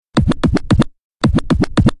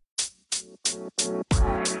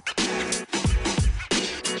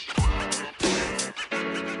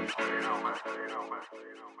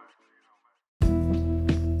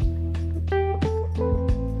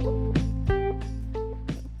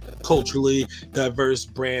culturally diverse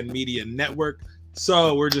brand media network.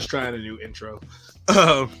 So we're just trying a new intro.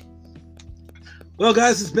 Well,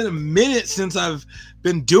 guys, it's been a minute since I've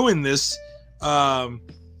been doing this. So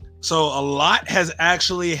a lot has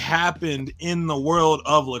actually happened in the world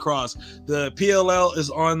of lacrosse. The PLL is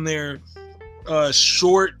on their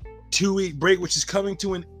short 2-week break, which is coming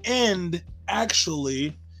to an end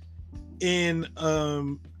actually in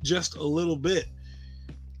just a little bit.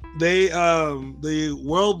 The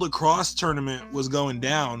World Lacrosse Tournament was going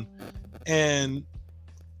down, and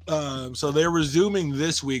so they're resuming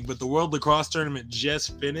this week, but the World Lacrosse Tournament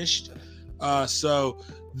just finished. So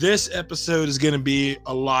this episode is going to be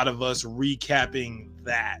a lot of us recapping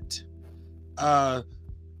that.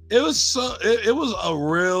 It was a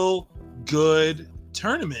real good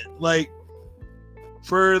tournament. Like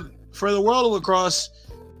for the World of Lacrosse,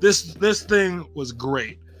 this thing was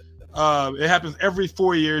great. It happens every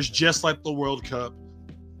 4 years, just like the World Cup.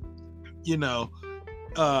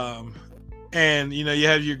 And you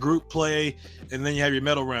have your group play, and then you have your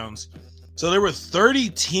medal rounds. So there were 30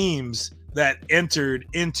 teams that entered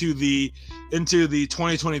into the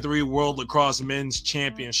 2023 World Lacrosse Men's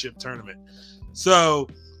Championship Tournament. So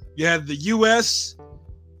you had the U.S.,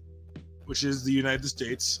 which is the United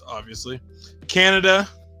States, obviously, Canada,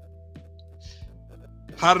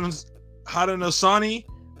 Haudenosaunee,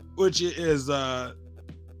 which is the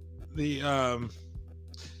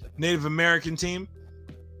Native American team.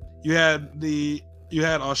 You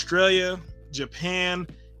had Australia, Japan,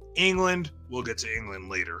 England. We'll get to England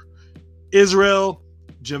later. Israel,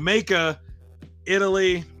 Jamaica,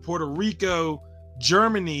 Italy, Puerto Rico,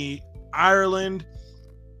 Germany, Ireland,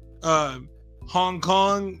 Hong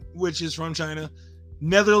Kong, which is from China,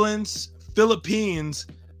 Netherlands, Philippines,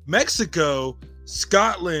 Mexico,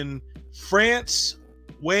 Scotland, France,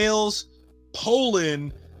 Wales,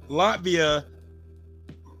 Poland, Latvia,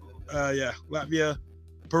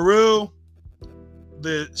 Peru,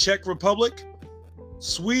 the Czech Republic,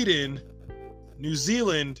 Sweden, New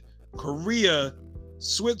Zealand, Korea,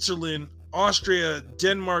 Switzerland, Austria,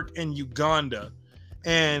 Denmark, and Uganda.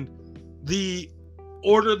 And the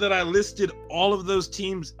order that I listed all of those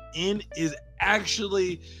teams in is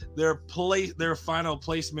actually their final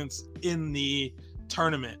placements in the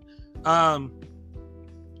tournament.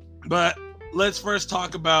 But let's first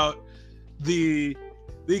talk about the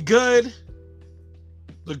good,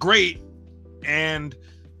 the great, and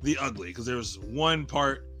the ugly, because there was one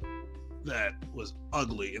part that was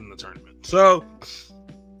ugly in the tournament. So,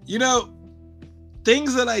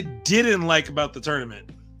 things that I didn't like about the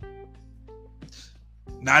tournament.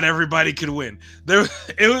 Not everybody could win. It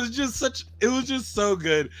was just so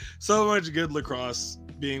good. So much good lacrosse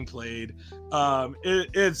being played.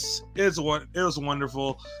 It was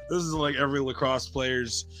wonderful. This is like every lacrosse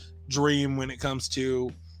player's dream when it comes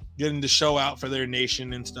to getting to show out for their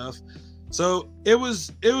nation and stuff. So it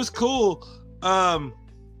was cool. A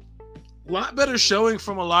lot better showing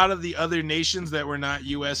from a lot of the other nations that were not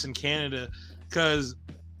US and Canada, because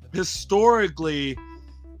historically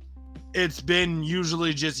it's been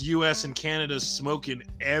usually just US and Canada smoking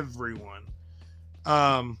everyone.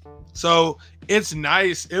 So it's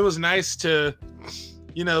nice. It was nice to,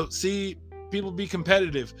 see people be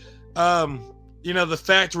competitive. The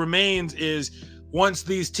fact remains is once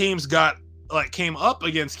these teams came up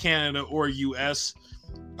against Canada or US,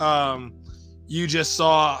 you just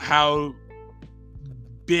saw how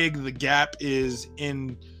big the gap is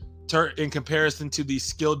in comparison to the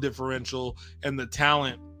skill differential and the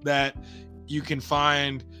talent that you can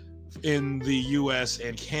find in the US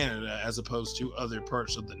and Canada as opposed to other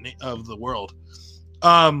parts of the world.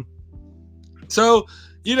 So,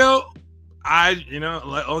 the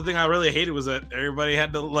only thing I really hated was that everybody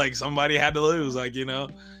had to, somebody had to lose.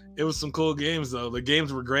 It was some cool games though. The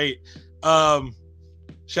games were great. Shout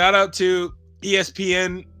out to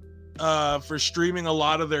ESPN for streaming a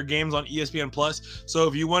lot of their games on ESPN Plus. So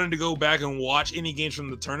if you wanted to go back and watch any games from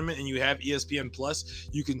the tournament and you have ESPN Plus,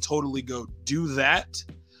 you can totally go do that.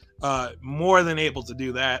 More than able to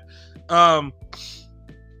do that.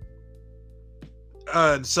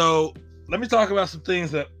 So let me talk about some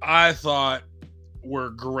things that I thought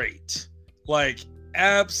were great.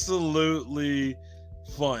 Absolutely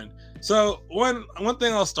fun. So one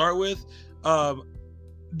thing I'll start with,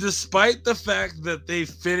 despite the fact that they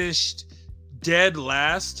finished dead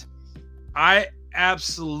last, I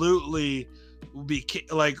absolutely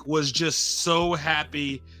was just so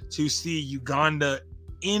happy to see Uganda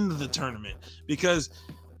in the tournament, because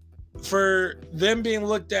for them being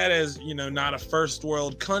looked at as, not a first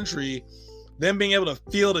world country, them being able to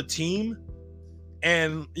field a team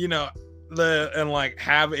and, and like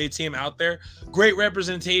have a team out there. Great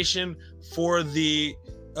representation for the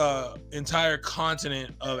entire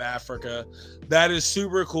continent of Africa. That is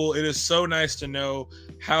super cool. It is so nice to know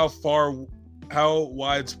how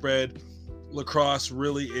widespread lacrosse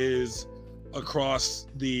really is across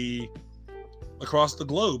the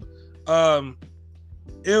globe.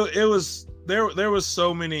 It was there was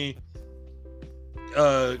so many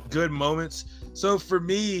good moments. So for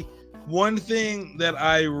me, one thing that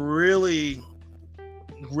I really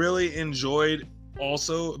enjoyed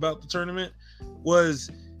also about the tournament was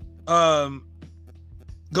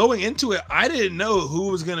going into it. I didn't know who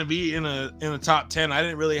was going to be in a top 10. I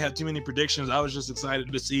didn't really have too many predictions. I was just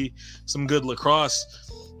excited to see some good lacrosse.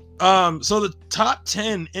 So the top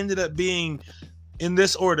 10 ended up being in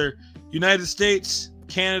this order: United States,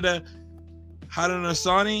 Canada,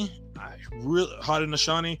 Haudenosaunee.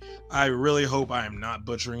 I really hope I am not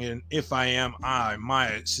butchering it. If I am,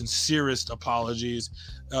 my sincerest apologies.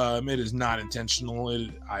 It is not intentional.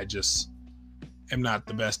 I just am not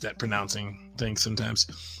the best at pronouncing things sometimes.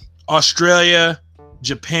 Australia,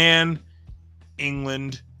 Japan,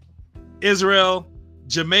 England, Israel,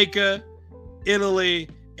 Jamaica, Italy,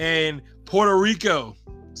 and Puerto Rico.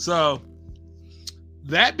 So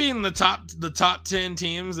that being the top 10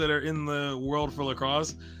 teams that are in the world for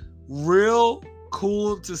lacrosse, real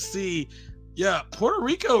cool to see. Yeah, Puerto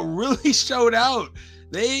Rico really showed out.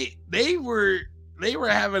 They were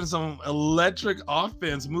having some electric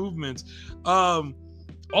offense movements.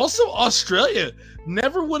 Also Australia.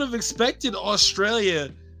 Never would have expected Australia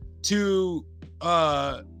to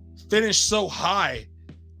finish so high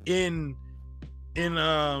in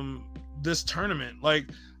this tournament. Like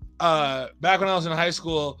back when I was in high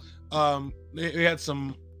school, we had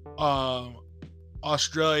some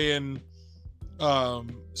Australian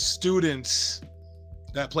students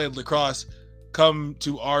that played lacrosse come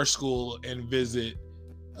to our school and visit.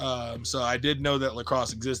 So I did know that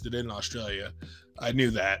lacrosse existed in Australia. I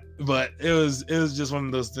knew that, but it was just one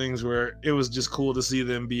of those things where it was just cool to see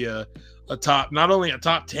them be a top, not only a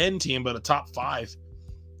top 10 team, but a top 5.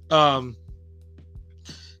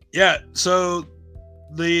 Yeah. So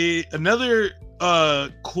another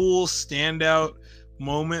cool standout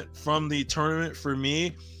moment from the tournament for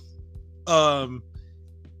me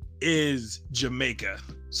is Jamaica.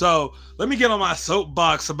 So let me get on my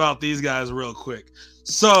soapbox about these guys real quick.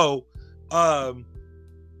 So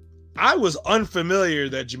I was unfamiliar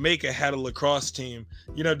that Jamaica had a lacrosse team.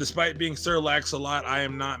 You know, despite being Sir Lax a lot, I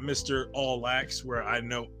am not Mr. All Lax, where I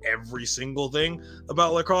know every single thing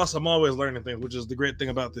about lacrosse. I'm always learning things, which is the great thing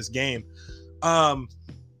about this game.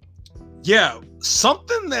 Yeah,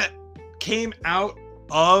 something that came out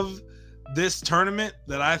of this tournament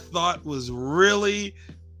that I thought was really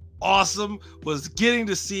awesome was getting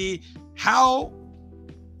to see how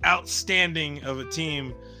outstanding of a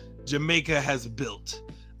team Jamaica has built.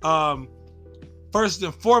 First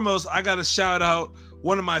and foremost, I got to shout out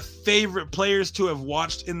one of my favorite players to have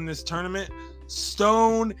watched in this tournament,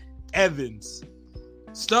 Stone Evans.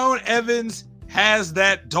 Stone Evans has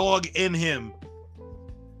that dog in him.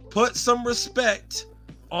 Put some respect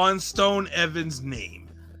on Stone Evans' name.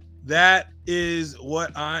 That is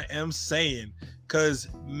what I am saying. Cause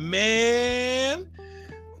man,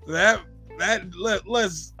 let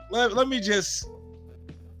me just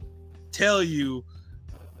tell you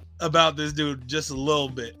about this dude just a little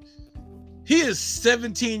bit. He is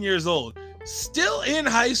 17 years old, still in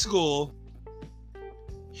high school.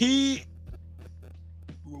 He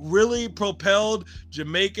really propelled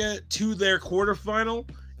Jamaica to their quarterfinal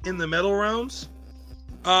in the medal rounds.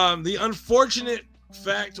 The unfortunate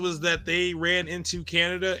fact was that they ran into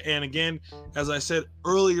Canada, and again, as I said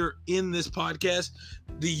earlier in this podcast,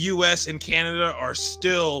 the US and Canada are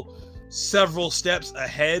still several steps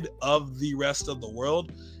ahead of the rest of the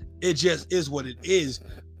world. It just is what it is.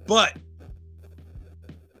 But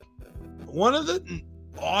one of the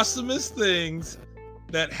awesomest things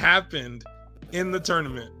that happened in the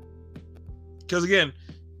tournament, because again,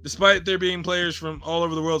 despite there being players from all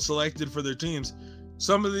over the world selected for their teams,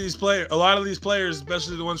 a lot of these players,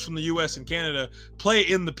 especially the ones from the US and Canada, play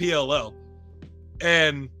in the PLL.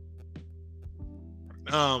 And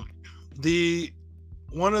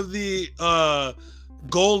one of the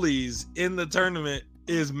goalies in the tournament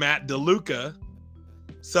is Matt DeLuca.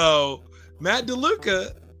 So Matt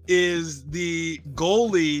DeLuca is the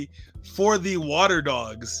goalie for the Water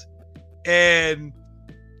Dogs. And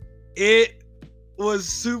it was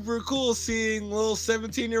super cool seeing little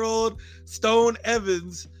 17-year-old Stone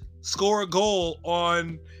Evans score a goal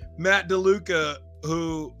on Matt DeLuca,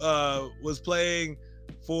 who was playing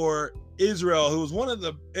for Israel, who was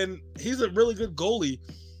and he's a really good goalie.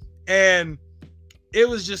 And it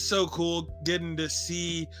was just so cool getting to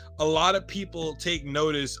see a lot of people take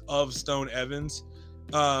notice of Stone Evans.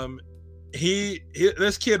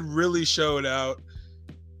 This kid really showed out,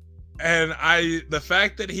 and the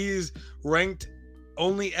fact that he's ranked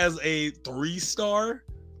only as a 3-star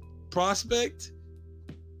prospect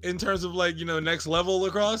in terms of next level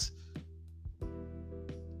lacrosse,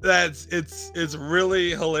 it's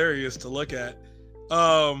really hilarious to look at.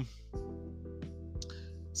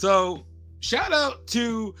 So shout out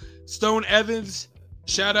to Stone Evans,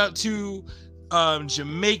 shout out to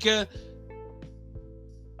Jamaica.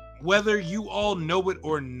 Whether you all know it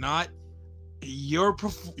or not,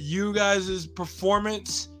 you guys'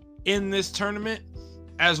 performance in this tournament,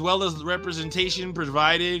 as well as the representation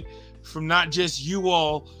provided from not just you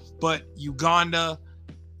all, but Uganda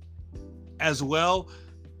as well.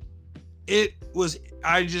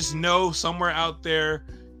 I just know somewhere out there,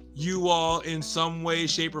 you all in some way,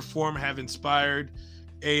 shape, or form have inspired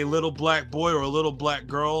a little black boy or a little black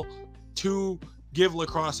girl to give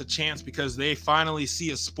lacrosse a chance, because they finally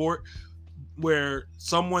see a sport where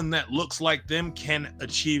someone that looks like them can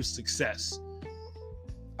achieve success.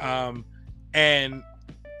 And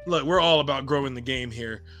look, we're all about growing the game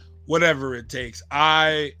here, whatever it takes.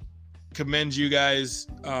 I commend you guys,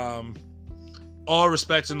 all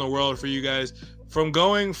respect in the world for you guys, from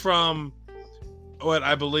going from what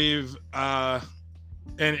I believe, and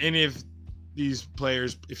any of these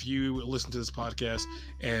players, if you listen to this podcast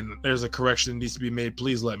and there's a correction that needs to be made,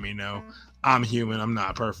 please let me know. I'm human. I'm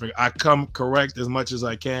not perfect. I come correct as much as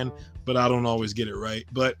I can, but I don't always get it right.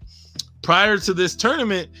 But prior to this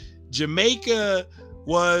tournament, Jamaica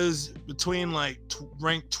was between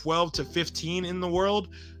ranked 12 to 15 in the world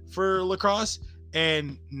for lacrosse,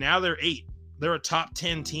 and now they're 8. They're a top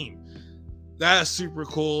 10 team. That's super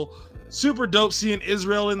cool. Super dope seeing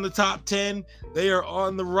Israel in the top 10. They are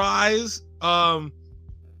on the rise.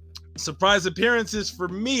 Surprise appearances for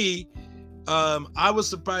me. I was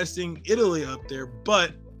surprised seeing Italy up there,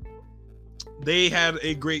 but they had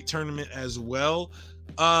a great tournament as well.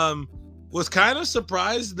 Was kind of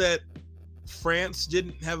surprised that France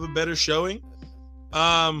didn't have a better showing.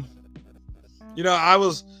 I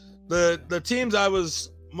was the teams I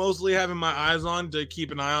was mostly having my eyes on to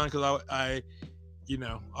keep an eye on, because I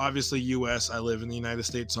obviously US, I live in the United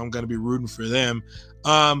States, so I'm going to be rooting for them.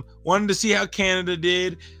 Wanted to see how Canada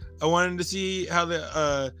did. I wanted to see how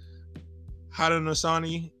the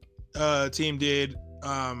Haudenosaunee team did.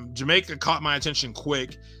 Jamaica caught my attention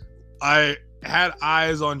quick. I had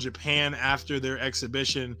eyes on Japan after their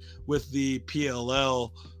exhibition with the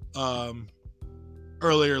PLL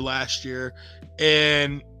earlier last year,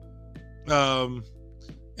 and I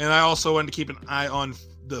also wanted to keep an eye on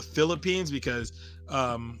the Philippines, because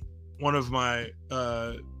one of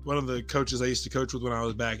the coaches I used to coach with when I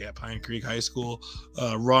was back at Pine Creek High School,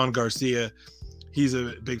 Ron Garcia, he's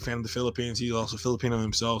a big fan of the Philippines. He's also Filipino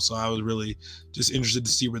himself, so I was really just interested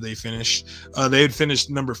to see where they finished. They had finished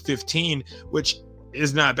number 15, which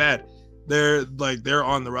is not bad. They're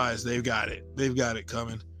on the rise. They've got it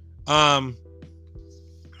coming.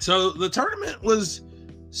 So the tournament was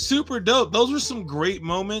super dope. Those were some great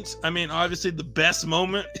moments. I mean, obviously the best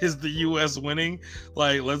moment is the US winning.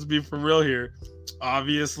 Let's be for real here.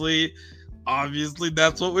 Obviously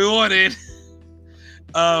that's what we wanted.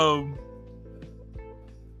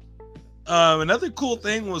 Another cool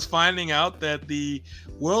thing was finding out that the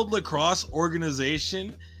World Lacrosse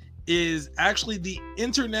Organization is actually the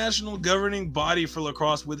international governing body for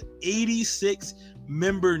lacrosse with 86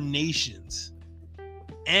 member nations.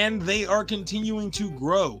 And they are continuing to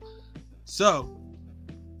grow. So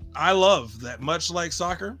I love that, much like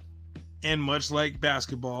soccer and much like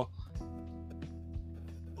basketball,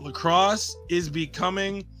 lacrosse is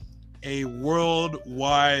becoming a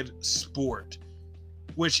worldwide sport,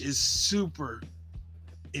 which is super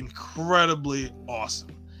incredibly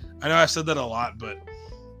awesome. I know I've said that a lot, but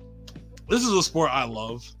this is a sport I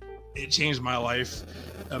love. It changed my life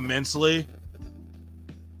immensely.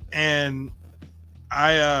 And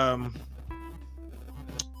I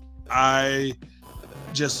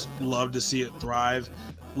just love to see it thrive,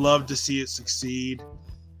 love to see it succeed,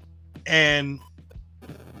 and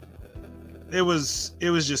it was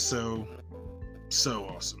just so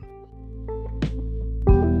awesome.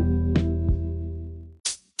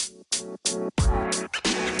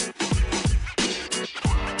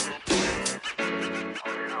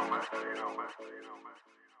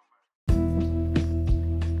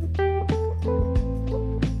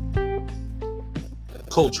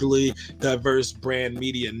 Culturally diverse brand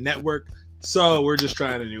media network. So we're just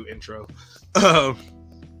trying a new intro.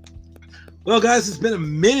 Well, guys, it's been a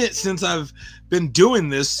minute since I've been doing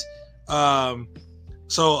this.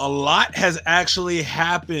 So a lot has actually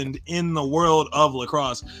happened in the world of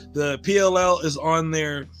lacrosse. The PLL is on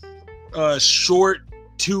their short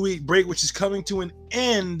 2-week break, which is coming to an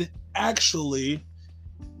end actually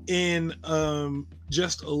in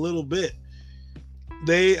just a little bit.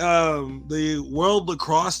 The World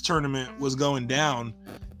Lacrosse Tournament was going down,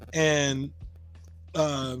 and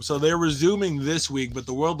so they're resuming this week, but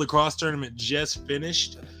the World Lacrosse Tournament just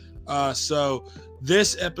finished. So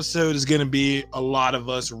this episode is going to be a lot of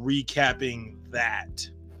us recapping that.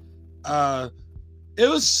 It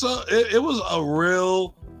was a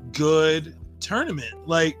real good tournament.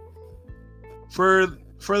 Like for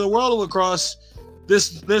the World of Lacrosse,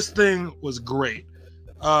 this thing was great.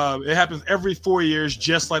 It happens every 4 years,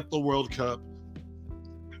 just like the World Cup.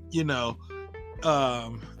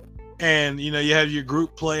 And you have your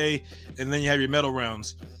group play, and then you have your medal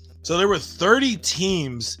rounds. So there were 30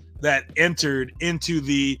 teams that entered into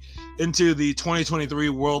the 2023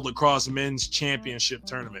 World Lacrosse Men's Championship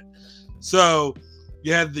Tournament. So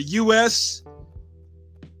you had the U.S.,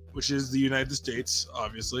 which is the United States,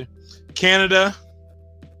 obviously, Canada,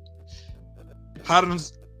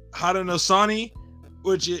 Haudenosaunee,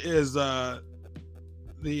 which is the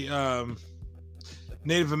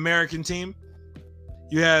Native American team.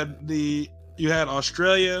 You had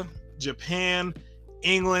Australia, Japan,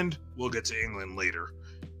 England. We'll get to England later.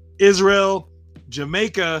 Israel,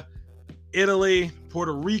 Jamaica, Italy,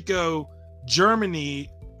 Puerto Rico, Germany,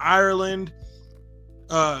 Ireland,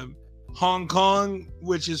 Hong Kong,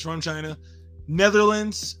 which is from China,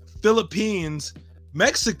 Netherlands, Philippines,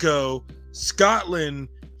 Mexico, Scotland,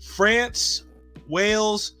 France,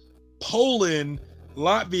 Wales, Poland,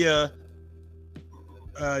 Latvia,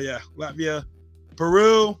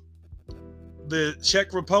 Peru, the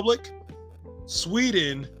Czech Republic,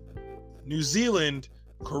 Sweden, New Zealand,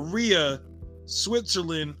 Korea,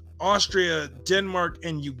 Switzerland, Austria, Denmark,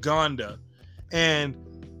 and Uganda. And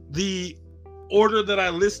the order that I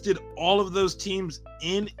listed all of those teams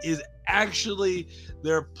in is actually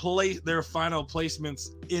their final placements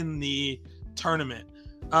in the tournament.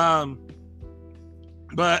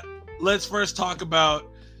 But let's first talk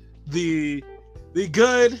about the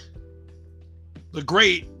good, the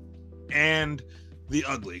great, and the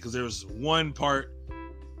ugly, because there was one part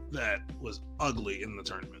that was ugly in the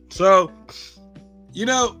tournament. So,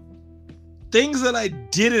 things that I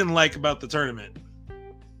didn't like about the tournament.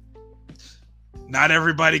 Not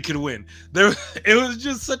everybody could win. It was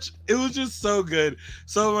just so good.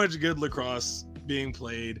 So much good lacrosse being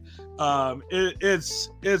played. It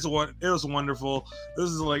was wonderful. This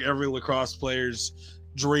is like every lacrosse player's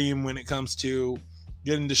dream when it comes to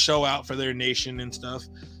getting to show out for their nation and stuff.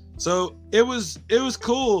 So it was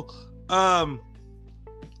cool.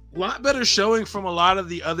 Lot better showing from a lot of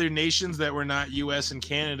the other nations that were not US and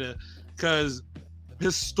Canada, because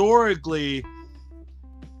historically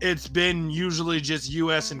it's been usually just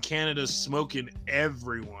US and Canada smoking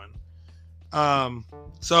everyone.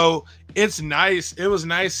 So it's nice. It was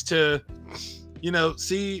nice to,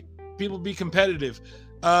 see people be competitive.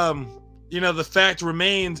 The fact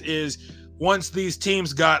remains is once these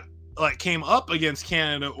teams came up against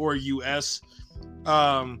Canada or US,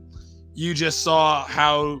 you just saw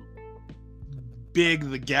how big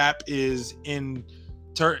the gap is in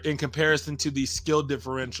comparison to the skill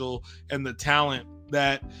differential and the talent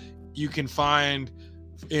that you can find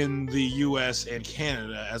in the US and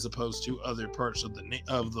Canada as opposed to other parts of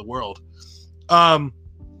the world.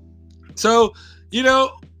 So,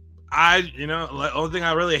 the only thing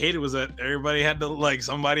I really hated was that everybody had to,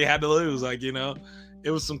 somebody had to lose.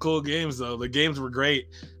 It was some cool games though. The games were great.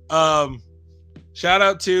 Shout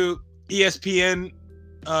out to ESPN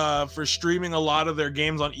for streaming a lot of their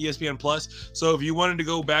games on ESPN Plus. So if you wanted to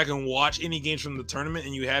go back and watch any games from the tournament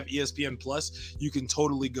and you have ESPN Plus, you can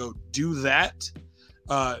totally go do that.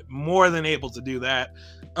 More than able to do that.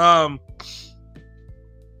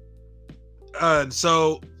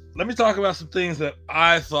 So let me talk about some things that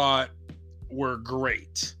I thought were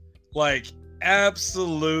great.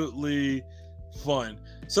 Absolutely fun.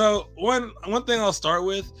 So one thing I'll start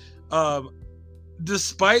with,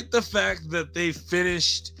 despite the fact that they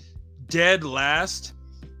finished dead last,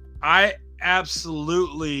 I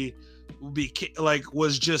absolutely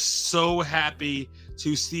was just so happy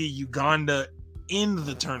to see Uganda in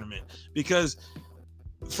the tournament, because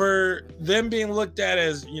for them being looked at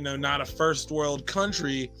as, not a first world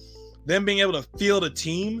country, them being able to field a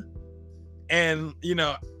team and,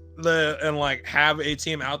 have a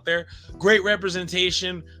team out there, great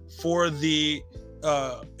representation for the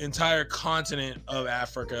entire continent of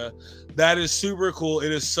Africa. That is super cool.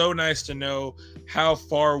 It is so nice to know how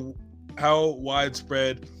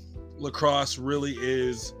widespread lacrosse really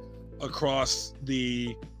is across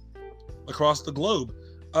the globe.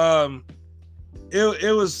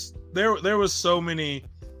 It was there was so many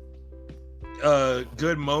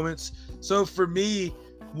good moments. So for me,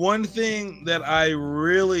 one thing that I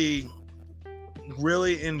really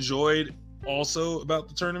enjoyed also about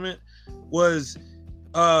the tournament was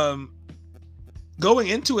going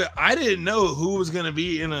into it, I didn't know who was going to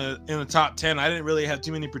be in a top 10. I didn't really have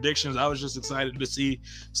too many predictions. I was just excited to see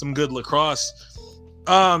some good lacrosse.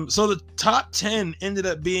 So the top 10 ended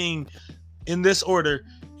up being in this order: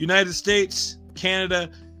 United States,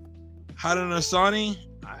 Canada, Haudenosaunee.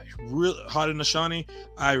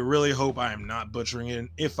 I really hope I am not butchering it.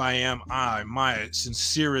 If I am, my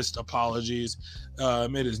sincerest apologies.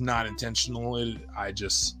 It is not intentional. I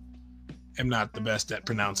just am not the best at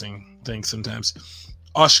pronouncing things sometimes.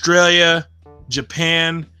 Australia,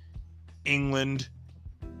 Japan, England,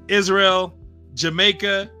 Israel,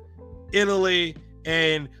 Jamaica, Italy,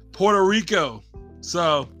 and Puerto Rico.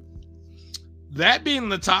 So that being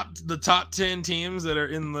the top 10 teams that are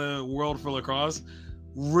in the world for lacrosse,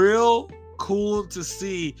 real cool to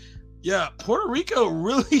see. Yeah, Puerto Rico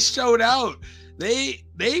really showed out. They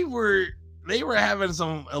were having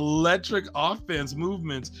some electric offense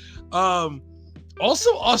movements.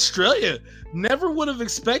 Also Australia. Never would have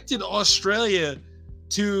expected Australia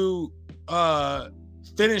to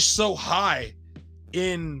finish so high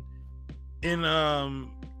in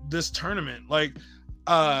this tournament. Like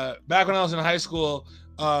back when I was in high school,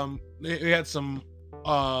 we had some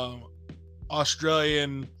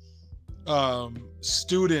Australian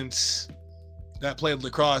students that played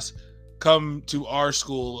lacrosse come to our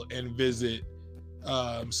school and visit.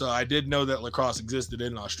 So I did know that lacrosse existed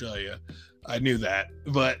in Australia. I knew that,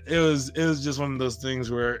 but it was just one of those things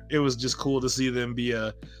where it was just cool to see them be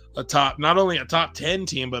a top, not only a top 10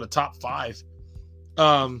 team, but a top 5.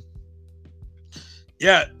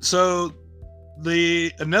 Yeah. So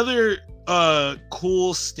another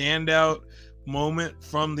cool standout moment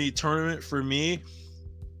from the tournament for me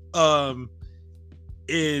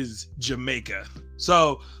is Jamaica.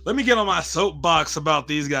 So let me get on my soapbox about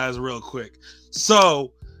these guys real quick.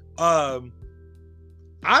 So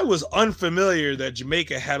I was unfamiliar that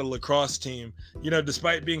Jamaica had a lacrosse team. You know,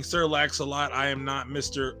 despite being Sir Lax a lot, I am not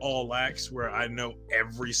Mr. All Lax, where I know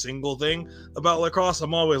every single thing about lacrosse.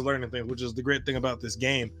 I'm always learning things, which is the great thing about this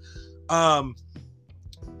game.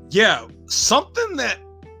 Yeah, something that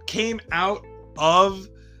came out of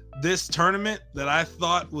this tournament that I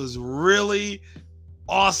thought was really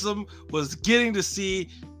awesome was getting to see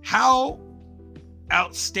how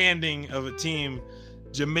outstanding of a team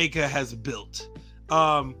Jamaica has built.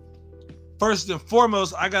 First and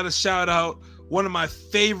foremost, I got to shout out one of my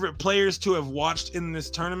favorite players to have watched in this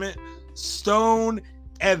tournament, Stone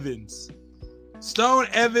Evans. Stone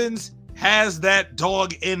Evans has that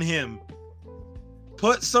dog in him.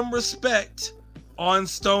 Put some respect on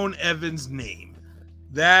Stone Evans' name.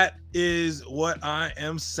 That is what I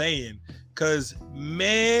am saying. Cause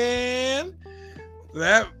man,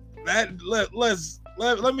 let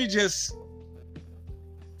me just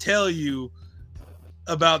tell you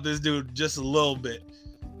about this dude just a little bit.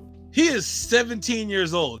 He is 17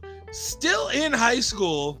 years old, still in high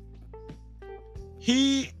school.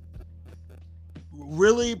 He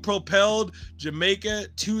really propelled Jamaica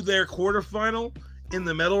to their quarterfinal in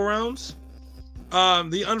the medal rounds.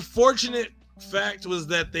 The unfortunate fact was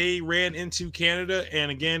that they ran into Canada,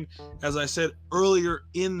 and again, as I said earlier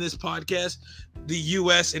in this podcast, the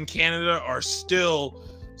US and Canada are still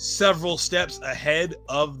several steps ahead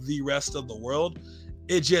of the rest of the world.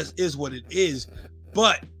 It just is what it is.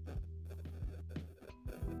 But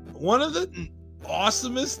one of the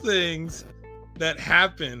awesomest things that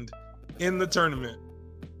happened in the tournament,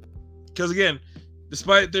 because again,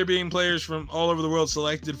 despite there being players from all over the world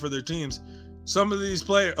selected for their teams, a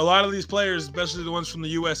lot of these players, especially the ones from the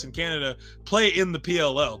US and Canada, play in the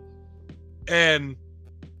PLL. And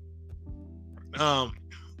one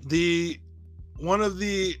of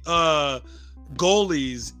the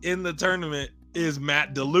goalies in the tournament is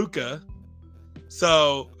Matt DeLuca.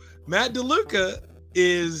 So Matt DeLuca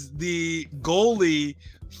is the goalie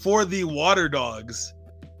for the Water Dogs,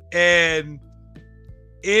 and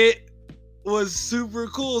it was super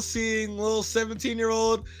cool seeing little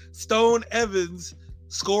 17-year-old Stone Evans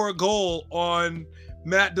score a goal on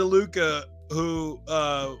Matt DeLuca, who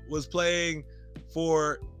was playing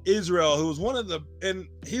for Israel, who was and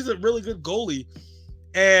he's a really good goalie.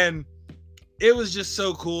 And it was just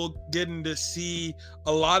so cool getting to see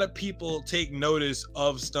a lot of people take notice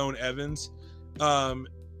of Stone Evans.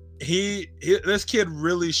 This kid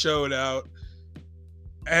really showed out.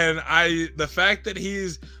 And the fact that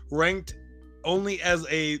he's ranked only as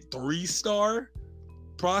a 3-star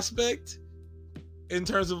prospect in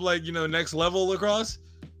terms of like, next level lacrosse,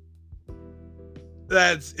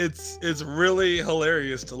 it's really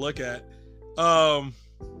hilarious to look at.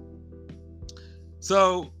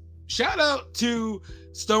 So shout out to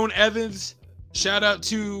Stone Evans, shout out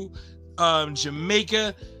to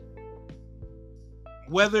Jamaica.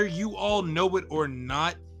 Whether you all know it or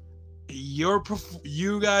not,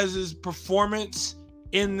 you guys' performance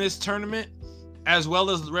in this tournament, as well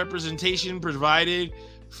as the representation provided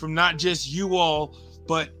from not just you all,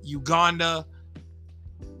 but Uganda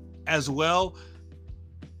as well.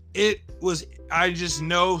 I just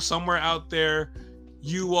know somewhere out there,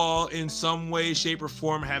 you all in some way, shape, or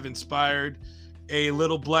form have inspired a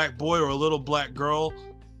little black boy or a little black girl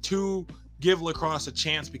to give lacrosse a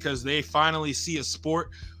chance, because they finally see a sport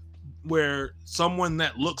where someone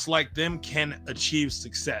that looks like them can achieve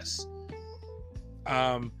success.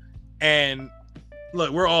 And look,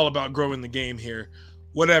 we're all about growing the game here,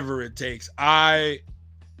 whatever it takes. I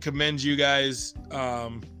commend you guys,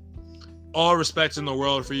 all respect in the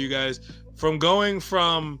world for you guys, from going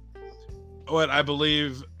from what I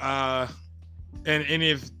believe, and any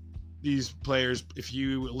of these players, if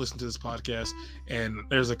you listen to this podcast and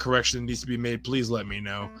there's a correction that needs to be made, please let me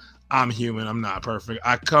know. I'm human. I'm not perfect.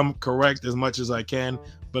 I come correct as much as I can,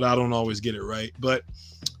 but I don't always get it right. But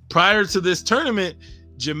prior to this tournament,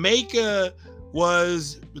 Jamaica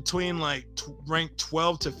was between like ranked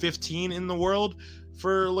 12 to 15 in the world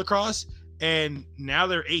for lacrosse, and now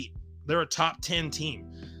they're 8. They're a top 10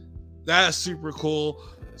 team. That's super cool.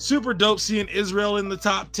 Super dope seeing Israel in the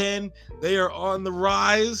top 10. They are on the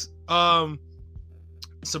rise.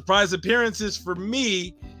 Surprise appearances for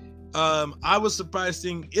me. I was surprised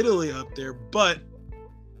seeing Italy up there, but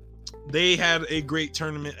they had a great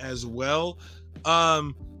tournament as well.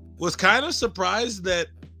 Was kind of surprised that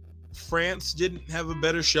France didn't have a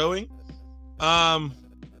better showing. I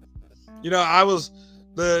was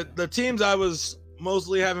the teams I was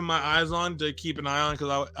mostly having my eyes on to keep an eye on,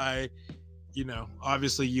 because I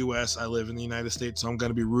obviously US, I live in the United States, so I'm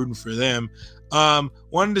going to be rooting for them.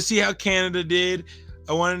 Wanted to see how Canada did.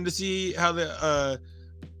 I wanted to see how the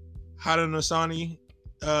Haudenosaunee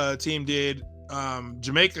team did.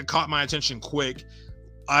 Jamaica caught my attention quick.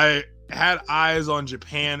 I had eyes on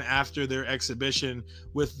Japan after their exhibition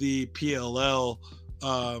with the PLL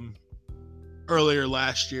earlier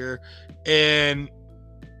last year, and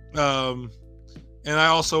I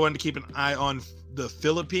also wanted to keep an eye on the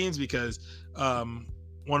Philippines, because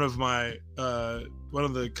one of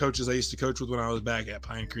the coaches I used to coach with when I was back at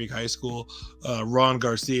Pine Creek High School, Ron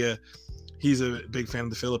Garcia, he's a big fan of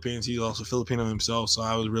the Philippines. He's also Filipino himself, so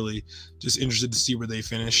I was really just interested to see where they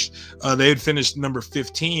finished. They had finished number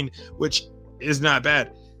 15, which is not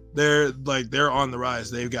bad. They're on the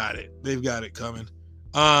rise. They've got it coming.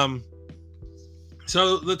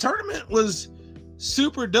 So the tournament was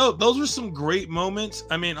super dope. Those were some great moments.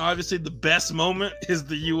 I mean, obviously the best moment is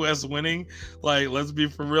the US winning. Like, let's be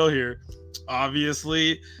for real here.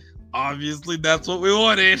 Obviously that's what we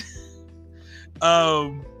wanted.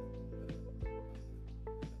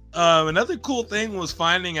 Another cool thing was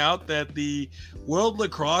finding out that the World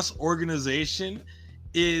Lacrosse Organization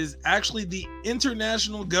is actually the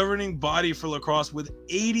international governing body for lacrosse with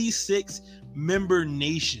 86 member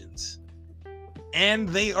nations. And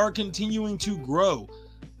they are continuing to grow.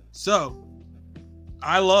 So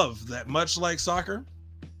I love that, much like soccer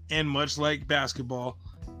and much like basketball,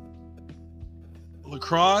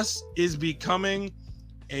 lacrosse is becoming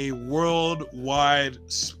a worldwide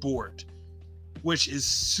sport, which is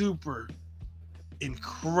super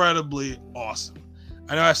incredibly awesome.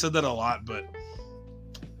 I know I've said that a lot, but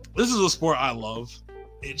this is a sport I love.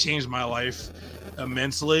 It changed my life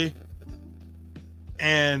immensely.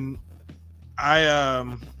 And I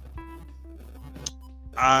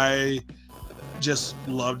just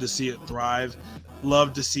love to see it thrive,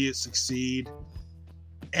 love to see it succeed.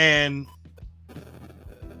 And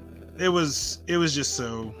it was just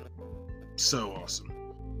so awesome.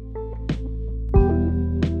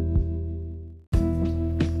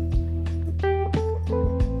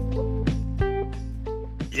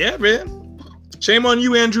 Yeah, man. Shame on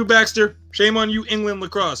you, Andrew Baxter. Shame on you, England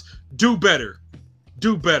Lacrosse. Do better.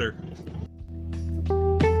 Do better.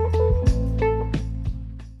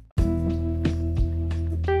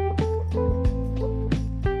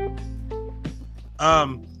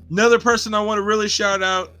 Another person I want to really shout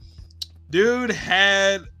out, dude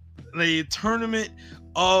had the tournament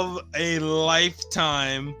of a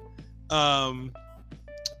lifetime.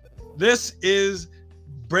 This is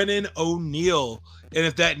Brennan O'Neill. And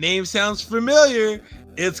if that name sounds familiar,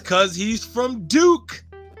 It's because he's from Duke.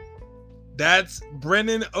 That's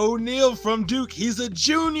Brennan O'Neill from Duke. He's a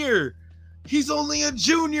junior. He's only a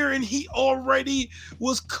junior, and he already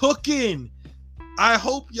was cooking. I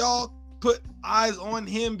hope y'all put eyes on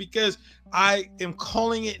him because I am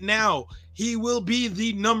calling it now. He will be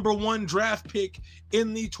the number 1 draft pick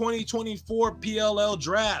in the 2024 PLL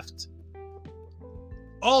draft.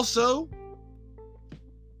 Also,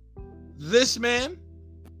 this man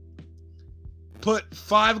put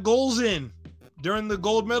 5 goals in during the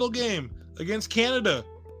gold medal game against Canada.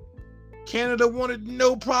 Canada wanted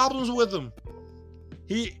no problems with him.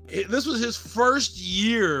 This was his first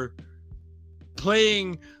year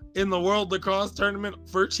playing in the World Lacrosse Tournament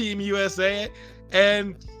for Team USA,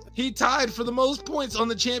 and he tied for the most points on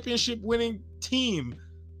the championship winning team.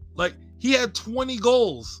 Like, he had 20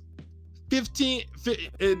 goals, 15,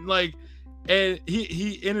 and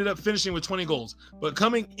he ended up finishing with 20 goals. But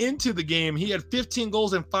coming into the game, he had 15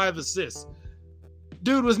 goals and 5 assists.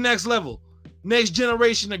 Dude was next level, next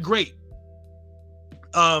generation of great.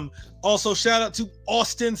 Also, shout out to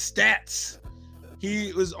Austin Stats.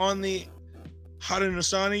 He was on the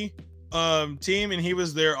Haudenosaunee team, and he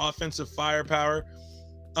was their offensive firepower.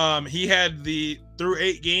 He had through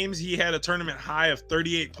 8 games, he had a tournament high of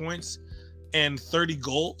 38 points and 30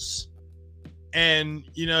 goals. And,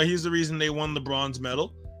 he's the reason they won the bronze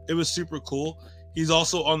medal. It was super cool. He's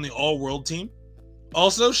also on the all-world team.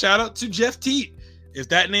 Also, shout out to Jeff Teat. If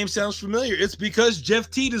that name sounds familiar, it's because Jeff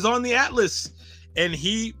Teat is on the Atlas, and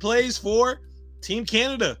he plays for Team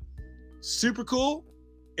Canada. Super cool.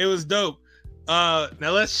 It was dope. Now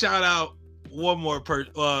let's shout out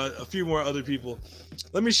a few more other people.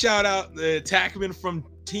 Let me shout out the attackman from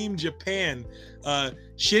Team Japan,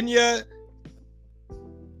 Shinya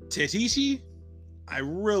Tetishi. I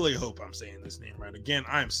really hope I'm saying this name right. Again,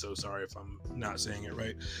 I'm so sorry if I'm not saying it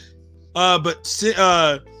right. But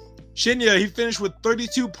Shinya, he finished with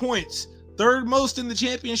 32 points, 3rd most in the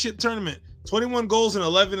championship tournament, 21 goals and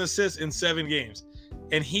 11 assists in 7 games.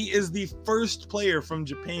 And he is the first player from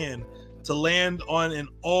Japan to land on an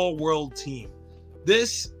all-world team.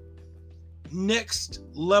 This next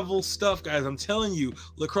level stuff, guys, I'm telling you,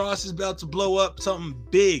 lacrosse is about to blow up something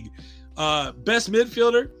big. Best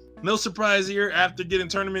midfielder, no surprise here, after getting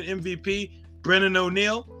tournament MVP, Brennan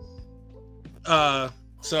O'Neill.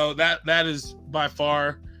 So that is by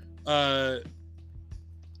far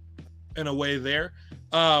in a way there.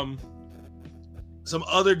 Some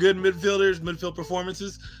other good midfield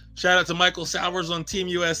performances. Shout out to Michael Sowers on Team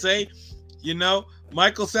USA.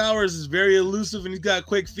 Michael Sowers is very elusive and he's got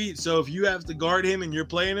quick feet. So if you have to guard him and you're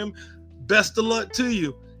playing him, best of luck to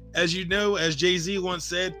you. As you know, as Jay-Z once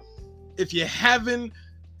said, if you're having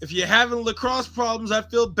lacrosse problems, I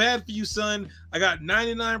feel bad for you, son. I got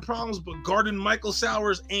 99 problems, but guarding Michael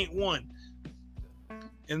Sowers ain't one.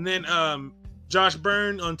 And then Josh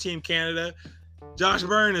Byrne on Team Canada. Josh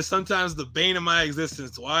Byrne is sometimes the bane of my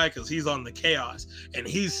existence. Why? Because he's on the Chaos, and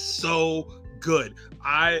he's so good.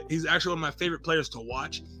 He's actually one of my favorite players to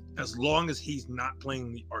watch, as long as he's not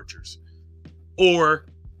playing the Archers or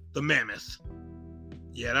the Mammoth.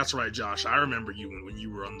 Yeah, that's right, Josh. I remember you when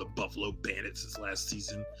you were on the Buffalo Bandits this last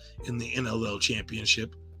season in the NLL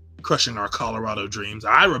Championship, crushing our Colorado dreams.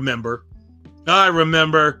 I remember.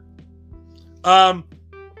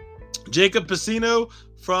 Jacob Piscino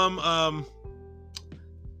from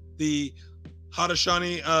the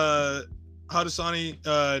Haudenosaunee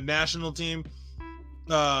national team.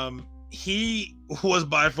 He was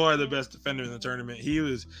by far the best defender in the tournament. He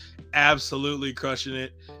was absolutely crushing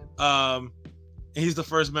it. He's the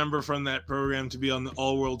first member from that program to be on the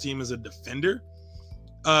all-world team as a defender.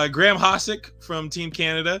 Graham Hosick from Team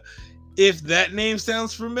Canada. If that name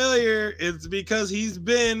sounds familiar, it's because he's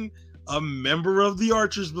been a member of the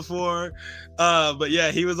Archers before. But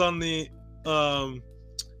yeah, he was on the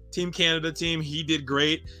Team Canada team. He did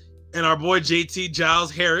great. And our boy JT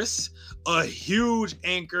Giles Harris, a huge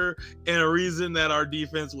anchor and a reason that our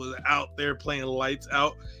defense was out there playing lights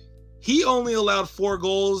out. He only allowed 4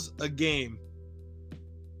 goals a game.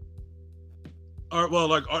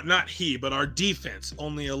 Not he, but our defense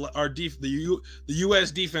only the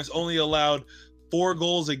U.S. defense only allowed 4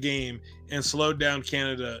 goals a game and slowed down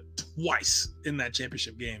Canada twice in that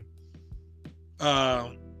championship game.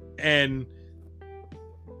 And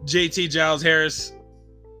JT Giles Harris,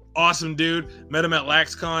 awesome dude. Met him at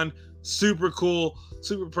LaxCon. Super cool,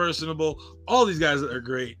 super personable. All these guys are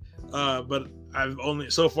great. But I've only,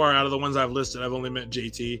 so far out of the ones I've listed, I've only met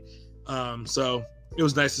JT. So it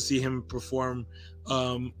was nice to see him perform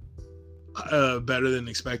better than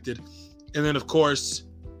expected. And then, of course,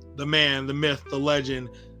 the man, the myth, the legend,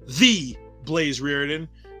 the Blaze Reardon.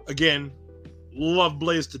 Again, love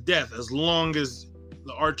Blaze to death as long as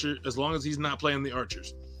he's not playing the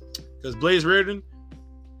Archers. Because Blaze Reardon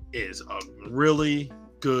is a really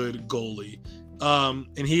good goalie.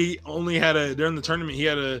 And he only had during the tournament, he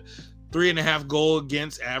had a 3.5 goal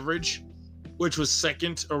against average, which was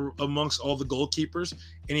second amongst all the goalkeepers.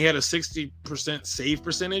 And he had a 60% save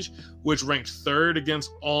percentage, which ranked third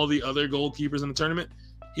against all the other goalkeepers in the tournament.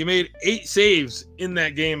 He made 8 saves in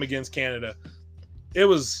that game against Canada. It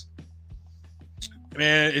was,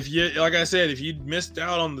 man, like I said, if you missed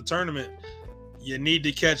out on the tournament, you need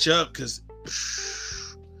to catch up because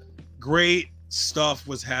great stuff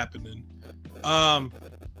was happening.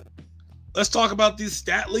 Let's talk about these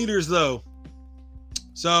stat leaders, though.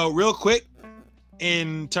 So, real quick,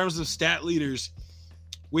 in terms of stat leaders,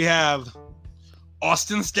 we have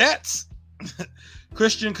Austin Stats,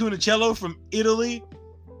 Christian Cunicello from Italy,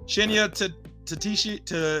 Shinya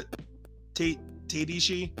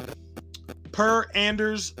Tadishi, Per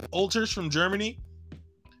Anders Olters from Germany,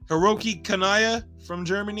 Hiroki Kanaya from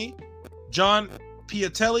Germany, John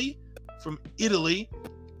Piatelli from Italy,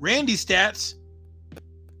 Randy Stats.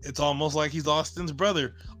 It's almost like he's Austin's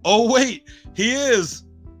brother. Oh, wait, he is.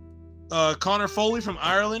 Connor Foley from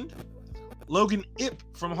Ireland, Logan Ip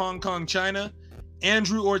from Hong Kong, China,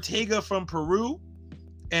 Andrew Ortega from Peru,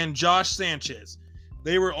 and Josh Sanchez.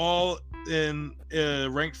 They were all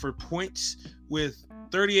ranked for points with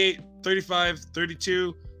 38, 35,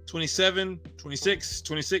 32, 27, 26,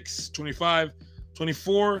 26, 25,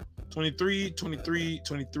 24, 23, 23,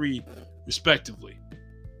 23, respectively.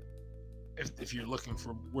 If you're looking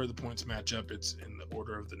for where the points match up, it's in the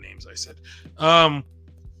order of the names I said. And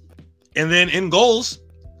then in goals,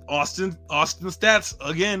 Austin Stats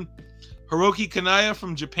again. Hiroki Kanaya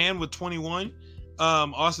from Japan with 21.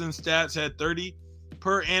 Austin Stats had 30.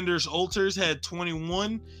 Per Anders Olters had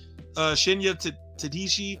 21. Shinya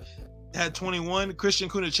Tadishi had 21. Christian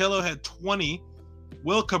Cunicello had 20.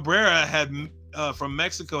 Will Cabrera had from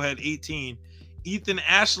Mexico had 18. Ethan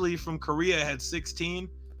Ashley from Korea had 16.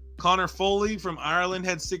 Connor Foley from Ireland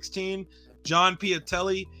had 16. John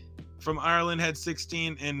Piatelli from Ireland had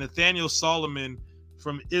 16. And Nathaniel Solomon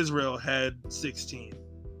from Israel had 16.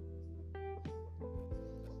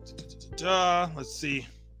 Let's see.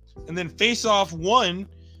 And then face-off 1,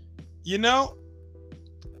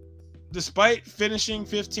 despite finishing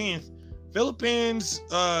 15th, Philippines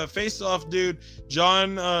face-off dude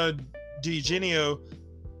John DiGenio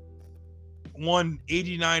won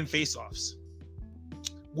 89 face-offs.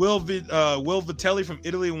 Will Vitelli from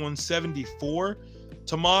Italy won 74.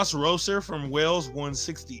 Tomas Roser from Wales won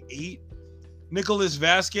 68. Nicholas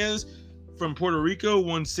Vasquez from Puerto Rico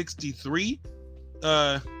won 63.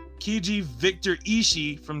 Kiji Victor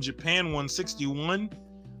Ishii from Japan won 61.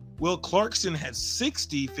 Will Clarkson had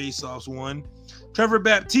 60 faceoffs won. Trevor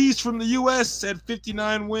Baptiste from the U.S. had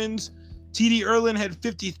 59 wins. TD Erlin had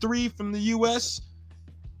 53 from the U.S.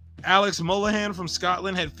 Alex Mullahan from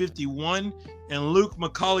Scotland had 51. And Luke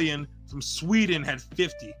McCallion from Sweden had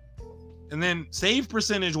 50. And then save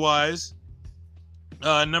percentage-wise,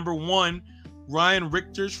 number 1, Ryan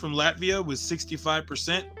Richters from Latvia with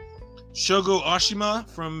 65%. Shogo Oshima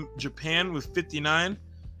from Japan with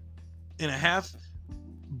 59.5.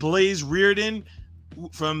 Blaze Reardon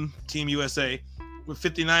from Team USA with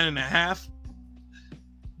 59.5.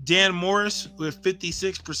 Dan Morris with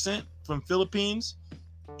 56% from Philippines.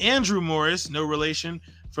 Andrew Morris, no relation,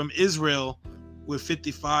 from Israel with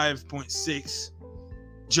 55.6.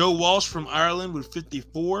 Joe Walsh from Ireland with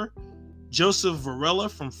 54. Joseph Varela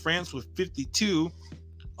from France with 52.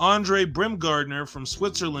 Andre Brimgardner from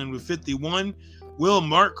Switzerland with 51. Will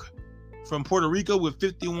Mark from Puerto Rico with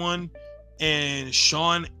 51. And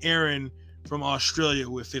Sean Aaron from Australia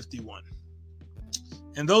with 51.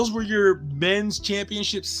 And those were your men's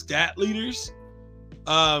championship stat leaders.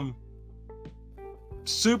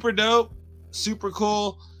 Super dope. Super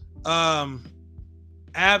cool.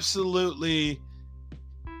 Absolutely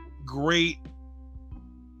great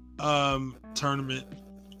tournament.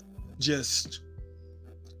 Just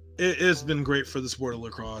it's been great for the sport of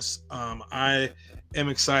lacrosse. I am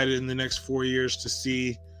excited in the next 4 years to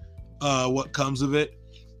see what comes of it.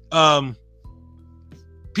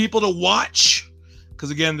 People to watch,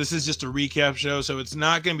 because again, this is just a recap show, so it's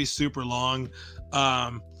not going to be super long.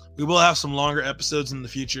 We will have some longer episodes in the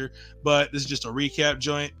future, but this is just a recap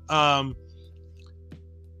joint.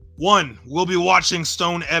 One, we'll be watching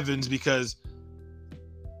Stone Evans because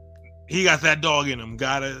he got that dog in him.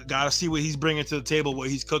 Gotta see what he's bringing to the table, what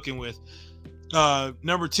he's cooking with.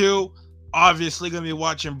 Number 2, obviously going to be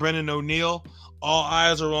watching Brendan O'Neill. All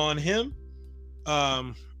eyes are on him.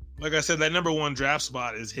 Like I said, that number 1 draft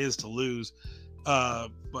spot is his to lose.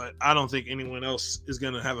 But I don't think anyone else is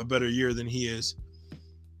going to have a better year than he is.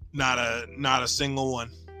 Not a single one.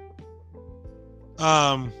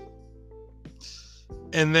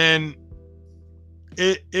 And then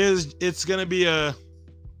it's going to be a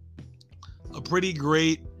pretty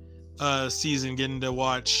great season getting to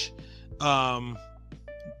watch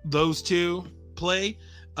those two play.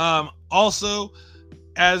 Also,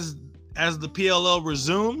 as the PLL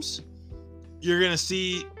resumes, you're going to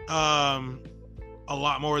see a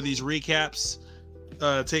lot more of these recaps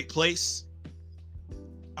take place.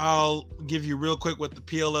 I'll give you real quick what the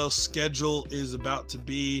PLL schedule is about to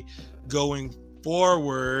be going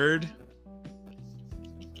forward.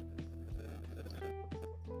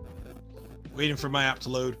 Waiting for my app to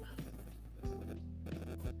load.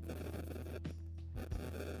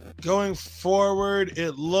 Going forward,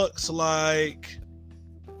 it looks like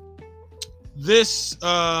this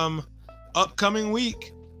upcoming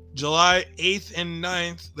week, July 8th and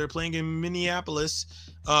 9th, they're playing in Minneapolis.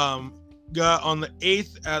 Got on the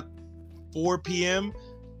 8th at 4 p.m.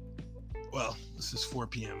 Well, this is 4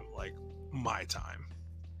 p.m. like my time.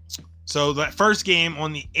 So that first game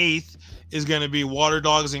on the 8th is going to be Water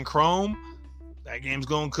Dogs and Chrome. That game's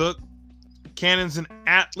going to cook. Cannons and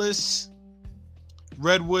Atlas.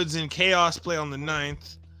 Redwoods and Chaos play on the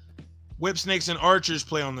 9th. Whip Snakes and Archers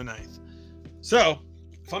play on the 9th. So,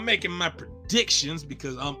 if I'm making my predictions,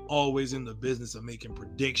 because I'm always in the business of making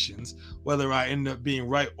predictions, whether I end up being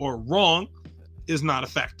right or wrong is not a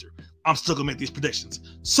factor. I'm still going to make these predictions.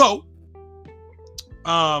 So,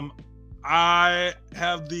 I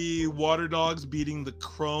have the Water Dogs beating the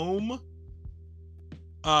Chrome.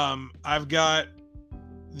 I've got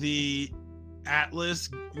the Atlas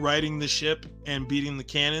riding the ship and beating the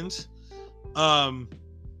Cannons.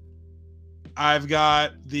 I've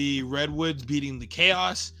got the Redwoods beating the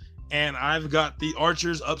Chaos, and I've got the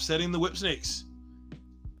Archers upsetting the Whip Snakes.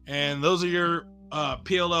 And those are your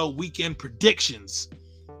PLL weekend predictions.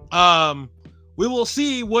 We will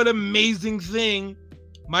see what amazing thing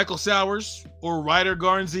Michael Sowers or Ryder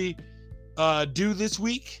Garnsey do this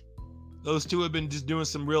week. Those two have been just doing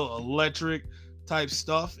some real electric type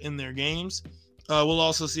stuff in their games. We'll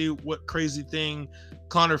also see what crazy thing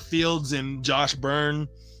Connor Fields and Josh Byrne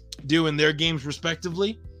do in their games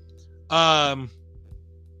respectively.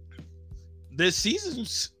 This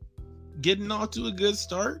season's getting off to a good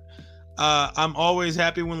start. I'm always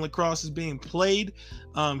happy when lacrosse is being played.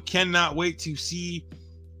 Cannot wait to see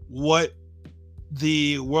what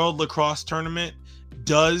the World Lacrosse Tournament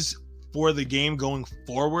does for the game going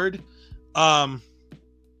forward.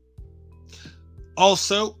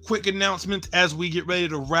 Also, quick announcement as we get ready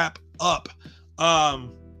to wrap up.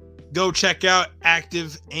 Go check out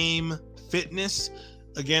Active Aim Fitness.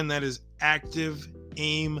 Again, that is Active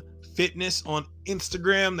Aim Fitness on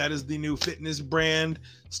Instagram. That is the new fitness brand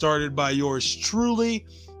started by yours truly.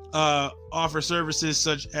 Offer services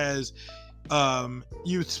such as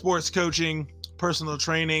youth sports coaching, personal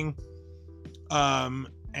training, and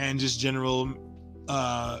just general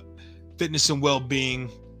fitness and well-being.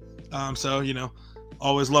 So, you know,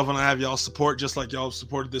 always love when I have y'all support, just like y'all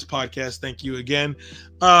supported this podcast. Thank you again.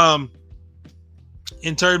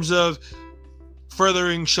 In terms of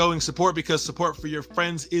furthering showing support, because support for your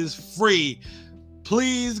friends is free,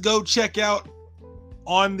 please go check out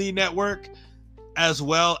on the network, as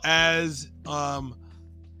well as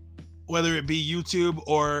whether it be YouTube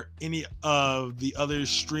or any of the other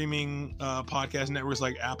streaming podcast networks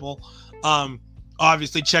like Apple.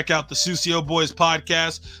 Obviously, check out the Sucio Boys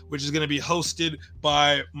podcast, which is going to be hosted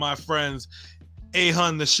by my friends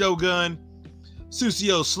Ahun the Shogun,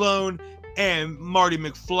 Sucio Sloan, and Marty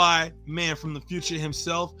McFly, man from the future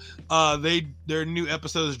himself. Their new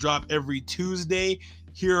episodes drop every Tuesday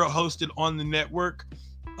here, hosted on the network.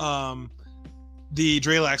 The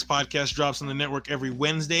Dre Lax podcast drops on the network every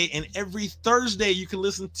Wednesday, and every Thursday you can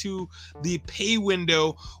listen to the Pay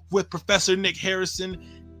Window with Professor Nick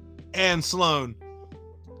Harrison and Sloan.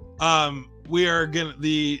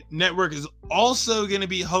 The network is also gonna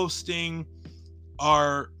be hosting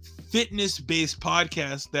our fitness-based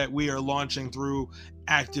podcast that we are launching through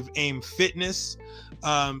Active Aim Fitness.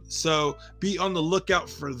 So be on the lookout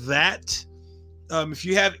for that. If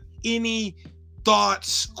you have any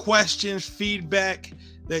thoughts, questions, feedback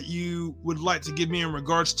that you would like to give me in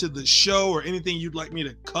regards to the show, or anything you'd like me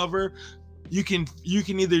to cover, you can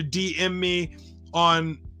either DM me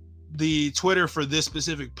on the Twitter for this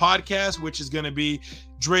specific podcast, which is going to be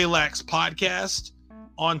Dre Lax Podcast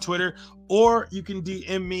on Twitter, or you can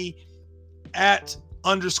DM me at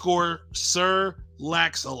 _Sir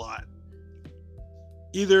Lax a lot.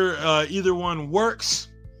 Either one works.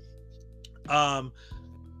 Other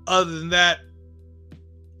than that,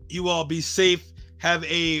 You all be safe. Have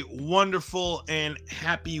a wonderful and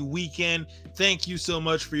happy weekend. Thank you so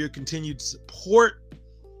much for your continued support.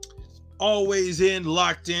 Always in,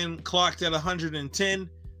 locked in, clocked at 110.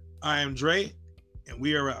 I am Dre, and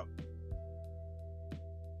we are out.